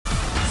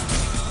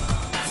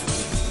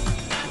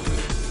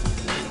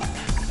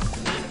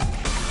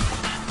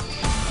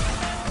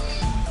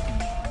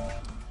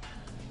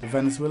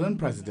Venezuelan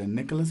President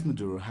Nicolas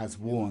Maduro has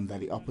warned that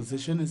the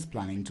opposition is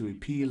planning to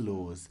repeal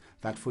laws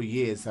that for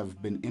years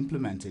have been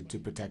implemented to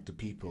protect the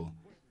people.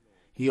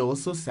 He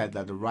also said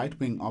that the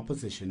right-wing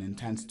opposition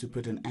intends to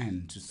put an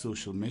end to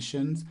social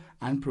missions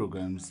and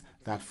programs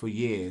that for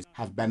years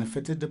have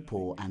benefited the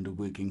poor and the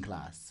working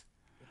class.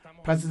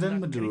 President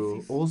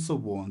Maduro also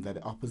warned that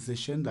the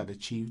opposition that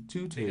achieved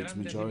two-thirds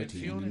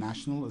majority in the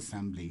National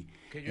Assembly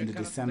in the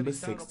December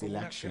 6th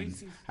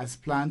elections has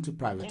planned to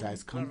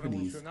privatize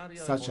companies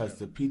such as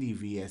the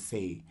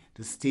PDVSA,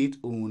 the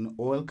state-owned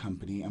oil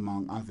company,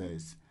 among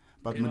others.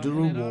 But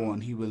Maduro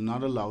warned he will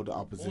not allow the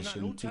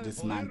opposition to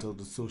dismantle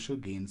the social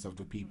gains of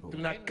the people.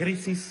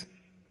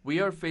 We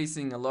are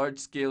facing a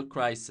large-scale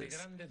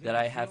crisis that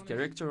I have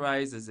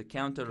characterized as a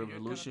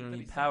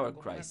counter-revolutionary power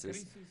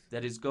crisis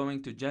that is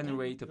going to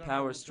generate a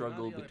power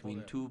struggle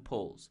between two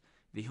poles: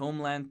 the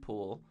homeland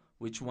pole,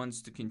 which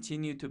wants to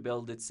continue to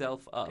build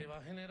itself up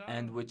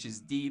and which has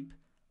deep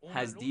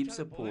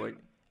support,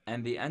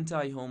 and the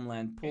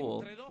anti-homeland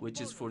pole, which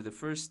is for the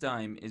first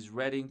time is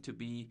ready to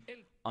be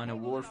on a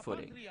war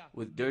footing,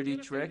 with dirty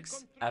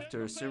tricks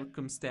after a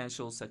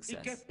circumstantial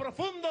success.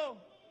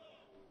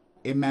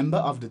 A member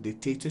of the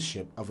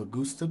dictatorship of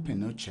Augusto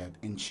Pinochet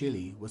in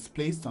Chile was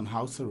placed on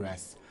house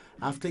arrest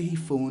after he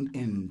phoned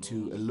in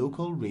to a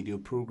local radio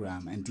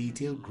program and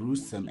detailed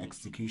gruesome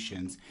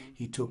executions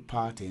he took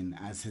part in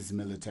as his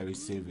military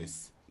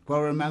service.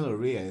 Guaramelo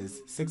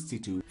Reyes,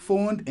 62,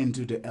 phoned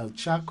into the El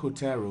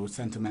Chacotero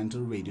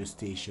sentimental radio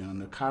station on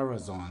the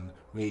Corazon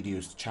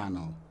radio's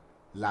channel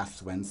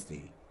last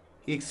Wednesday.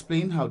 He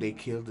explained how they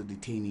killed the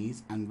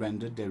detainees and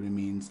rendered their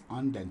remains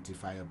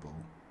unidentifiable.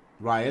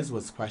 Reyes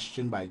was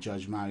questioned by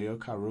Judge Mario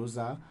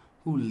Carroza,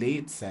 who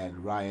late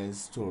said Reyes'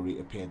 story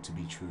appeared to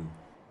be true.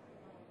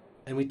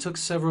 And we took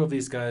several of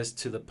these guys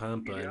to the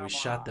Pampa and we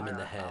shot them in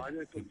the head.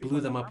 We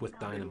blew them up with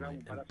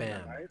dynamite and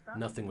bam,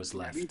 nothing was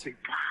left.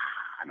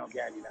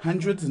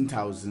 Hundreds and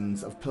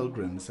thousands of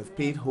pilgrims have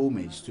paid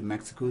homage to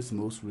Mexico's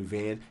most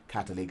revered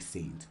Catholic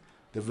saint,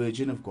 the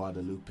Virgin of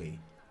Guadalupe.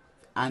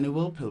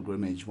 Annual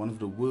pilgrimage, one of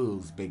the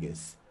world's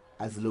biggest,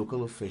 as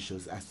local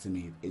officials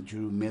estimate it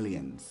drew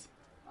millions.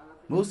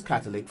 Most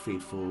Catholic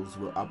faithfuls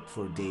were up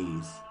for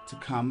days to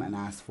come and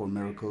ask for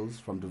miracles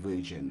from the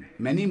Virgin.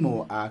 Many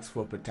more asked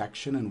for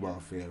protection and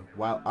welfare,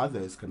 while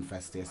others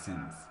confessed their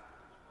sins.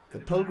 The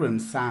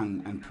pilgrims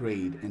sang and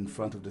prayed in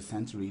front of the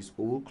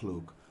centuries-old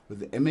cloak with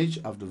the image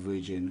of the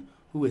Virgin,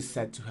 who is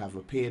said to have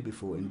appeared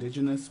before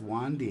indigenous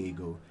Juan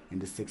Diego in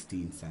the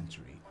 16th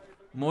century.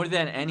 More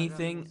than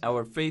anything,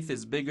 our faith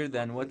is bigger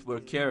than what we're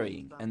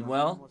carrying, and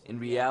well, in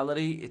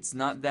reality, it's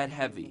not that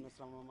heavy.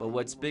 But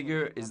what's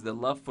bigger is the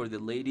love for the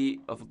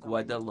Lady of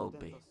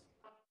Guadalupe.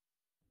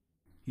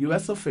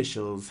 U.S.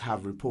 officials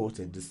have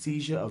reported the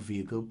seizure of a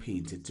vehicle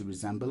painted to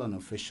resemble an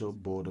official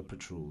border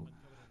patrol.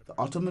 The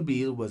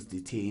automobile was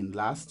detained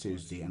last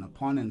Thursday, and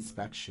upon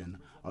inspection,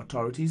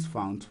 authorities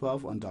found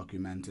 12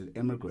 undocumented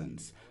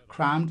immigrants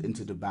crammed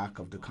into the back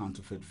of the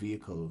counterfeit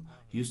vehicle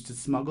used to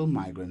smuggle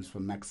migrants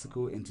from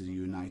Mexico into the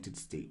United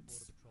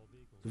States.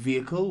 The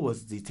vehicle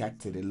was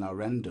detected in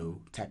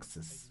Laredo,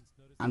 Texas,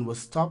 and was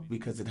stopped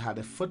because it had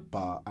a foot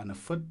bar and a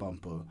foot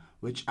bumper,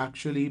 which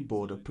actually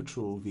border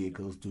patrol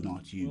vehicles do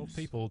not use.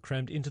 People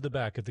crammed into the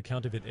back of the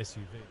counterfeit SUV.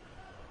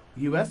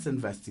 U.S.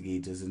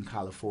 investigators in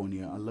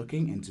California are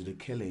looking into the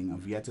killing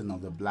of yet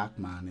another black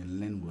man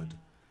in Linwood.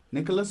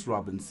 Nicholas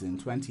Robinson,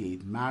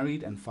 28,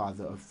 married and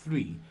father of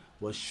 3,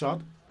 was shot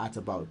at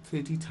about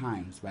 30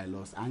 times by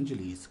Los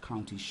Angeles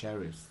County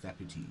Sheriff's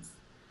deputies.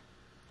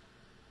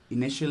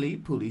 Initially,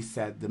 police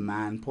said the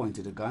man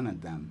pointed a gun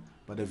at them,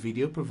 but a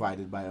video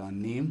provided by an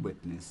unnamed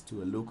witness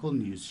to a local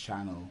news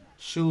channel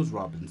shows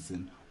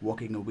Robinson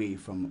walking away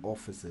from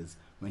officers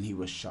when he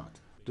was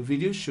shot. The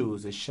video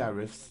shows a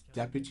sheriff's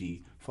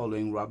deputy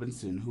following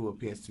Robinson, who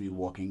appears to be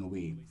walking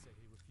away.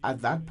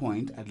 At that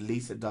point, at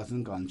least a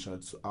dozen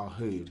gunshots are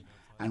heard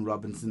and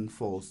Robinson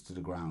falls to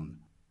the ground.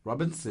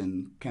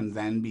 Robinson can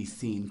then be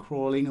seen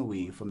crawling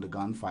away from the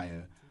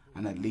gunfire,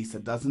 and at least a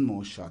dozen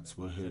more shots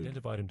were heard.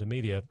 Identified him to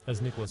media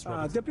as Nicholas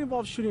Robinson.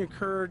 Deputy-involved shooting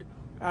occurred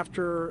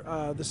after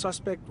the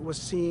suspect was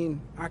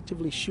seen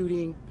actively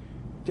shooting.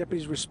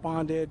 Deputies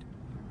responded,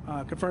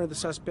 confronted the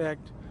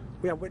suspect.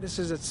 We have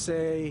witnesses that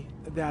say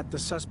that the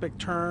suspect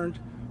turned,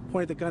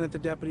 pointed the gun at the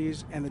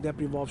deputies, and the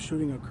deputy-involved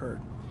shooting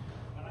occurred.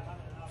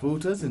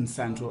 Voters in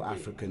Central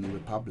African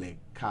Republic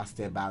cast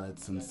their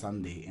ballots on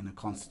Sunday in a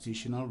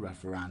constitutional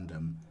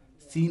referendum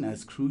seen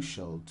as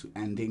crucial to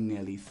ending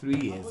nearly 3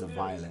 years of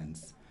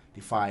violence,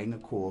 defying a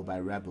call by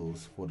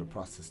rebels for the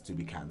process to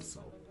be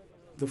cancelled.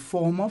 The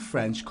former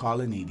French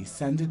colony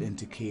descended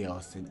into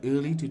chaos in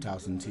early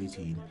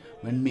 2013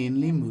 when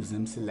mainly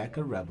Muslim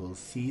Seleka rebels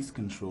seized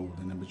control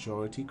in a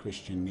majority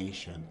Christian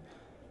nation.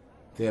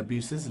 The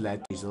abuses led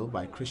to reprisal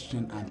by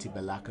Christian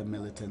anti-Balaka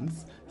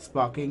militants,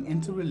 sparking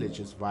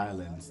interreligious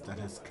violence that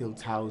has killed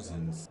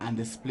thousands and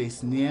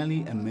displaced nearly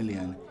 1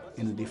 million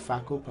in a de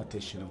facto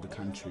partition of the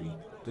country.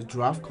 The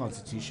draft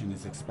constitution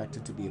is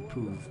expected to be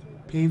approved,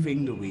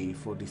 paving the way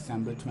for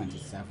December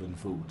 27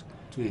 vote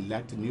to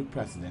elect a new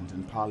president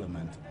and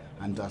parliament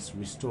and thus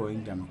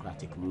restoring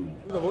democratic rule.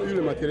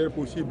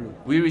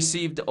 We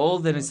received all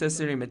the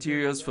necessary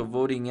materials for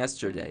voting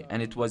yesterday,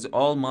 and it was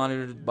all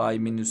monitored by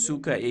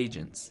MINUSUCA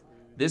agents.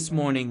 This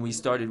morning we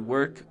started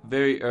work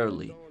very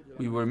early.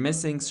 We were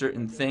missing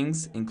certain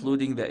things,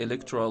 including the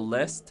electoral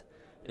list.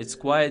 It's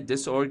quite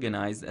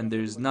disorganized and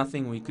there is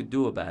nothing we could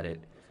do about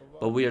it.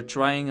 But we are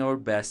trying our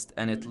best,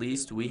 and at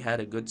least we had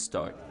a good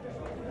start.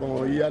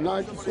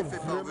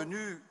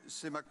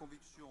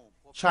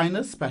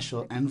 China's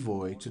special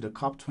envoy to the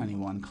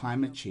COP21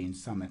 climate change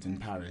summit in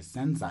Paris,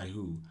 Zheng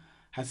Zaihu,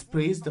 has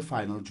praised the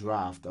final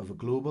draft of a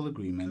global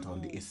agreement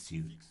on the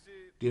issue.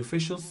 The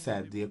officials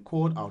said the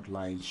accord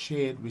outlines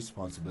shared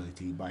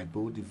responsibility by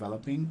both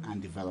developing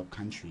and developed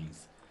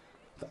countries.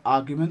 The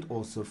argument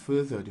also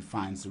further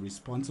defines the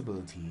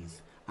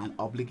responsibilities and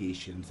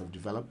obligations of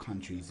developed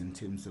countries in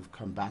terms of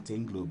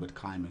combating global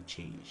climate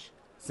change.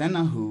 Zheng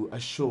Zaihu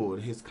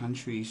assured his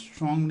country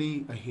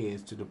strongly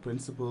adheres to the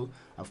principle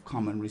of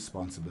common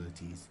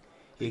responsibilities.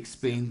 He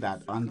explained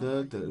that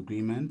under the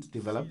agreement,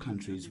 developed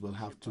countries will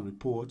have to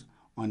report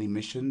on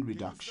emission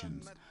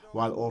reductions,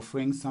 while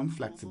offering some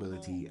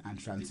flexibility and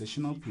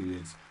transitional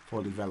periods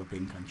for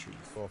developing countries.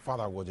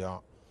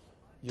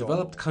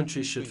 Developed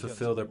countries should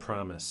fulfill their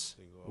promise,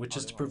 which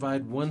is to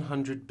provide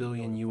 $100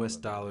 billion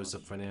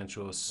of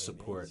financial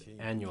support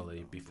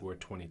annually before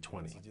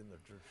 2020.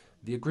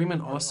 The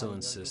agreement also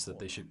insists that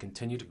they should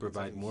continue to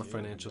provide more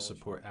financial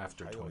support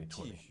after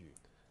 2020.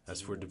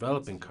 As for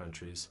developing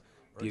countries,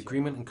 the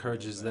agreement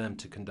encourages them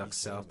to conduct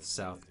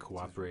South-South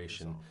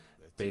cooperation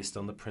based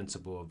on the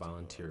principle of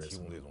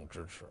volunteerism.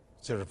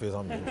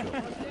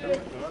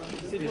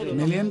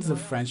 Millions of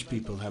French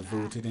people have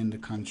voted in the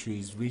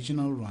country's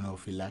regional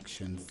runoff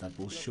elections that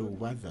will show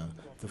whether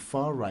the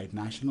far-right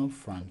National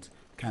Front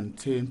can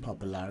turn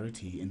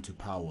popularity into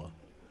power.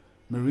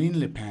 Marine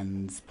Le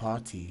Pen's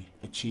party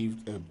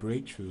achieved a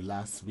breakthrough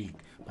last week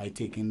by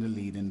taking the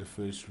lead in the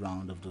first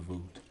round of the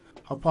vote.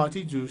 Her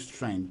party drew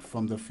strength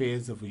from the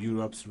fears of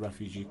Europe's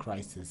refugee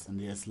crisis and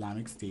the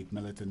Islamic State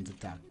militant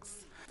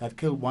attacks that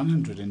killed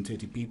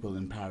 130 people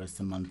in Paris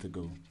a month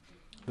ago.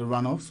 The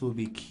runoffs will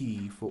be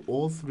key for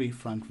all three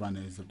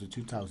front-runners of the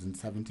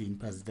 2017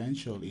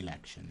 presidential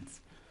elections: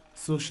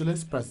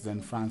 Socialist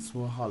President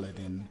François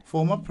Hollande,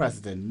 former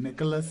President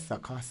Nicolas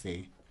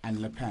Sarkozy,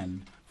 and Le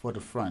Pen. For the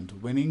front,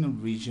 winning a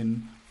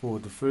region for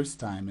the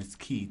first time is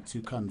key to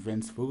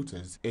convince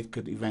voters it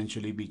could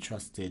eventually be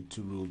trusted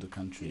to rule the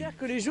country.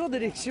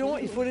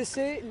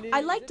 I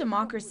like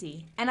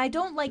democracy, and I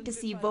don't like to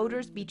see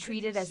voters be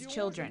treated as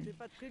children,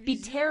 be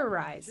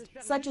terrorized,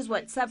 such as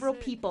what several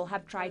people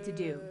have tried to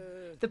do,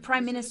 the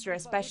Prime Minister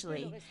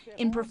especially,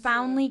 in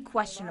profoundly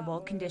questionable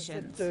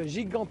conditions.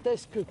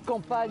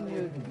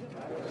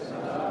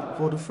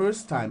 For the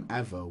first time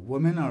ever,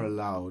 women are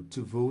allowed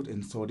to vote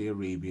in Saudi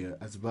Arabia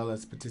as well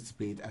as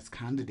participate as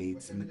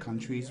candidates in the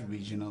country's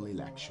regional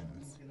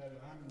elections.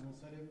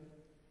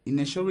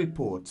 Initial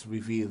reports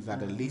reveal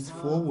that at least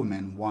 4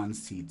 women won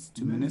seats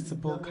to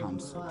municipal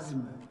councils.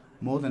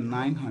 More than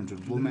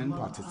 900 women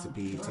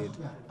participated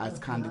as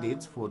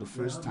candidates for the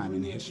first time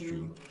in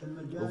history.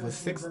 Over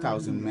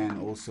 6,000 men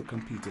also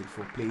competed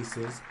for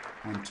places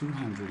on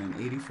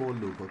 284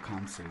 local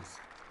councils.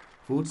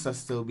 Votes are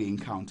still being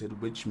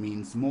counted, which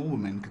means more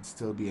women could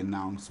still be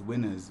announced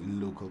winners in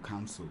local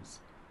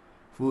councils.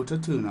 Voter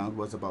turnout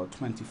was about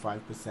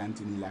 25%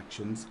 in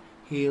elections,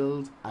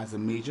 hailed as a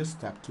major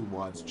step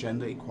towards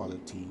gender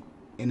equality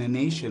in a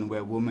nation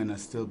where women are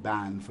still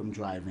banned from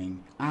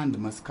driving and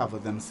must cover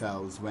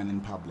themselves when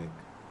in public.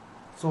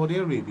 Saudi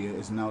Arabia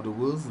is now the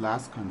world's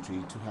last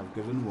country to have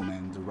given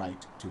women the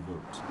right to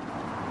vote.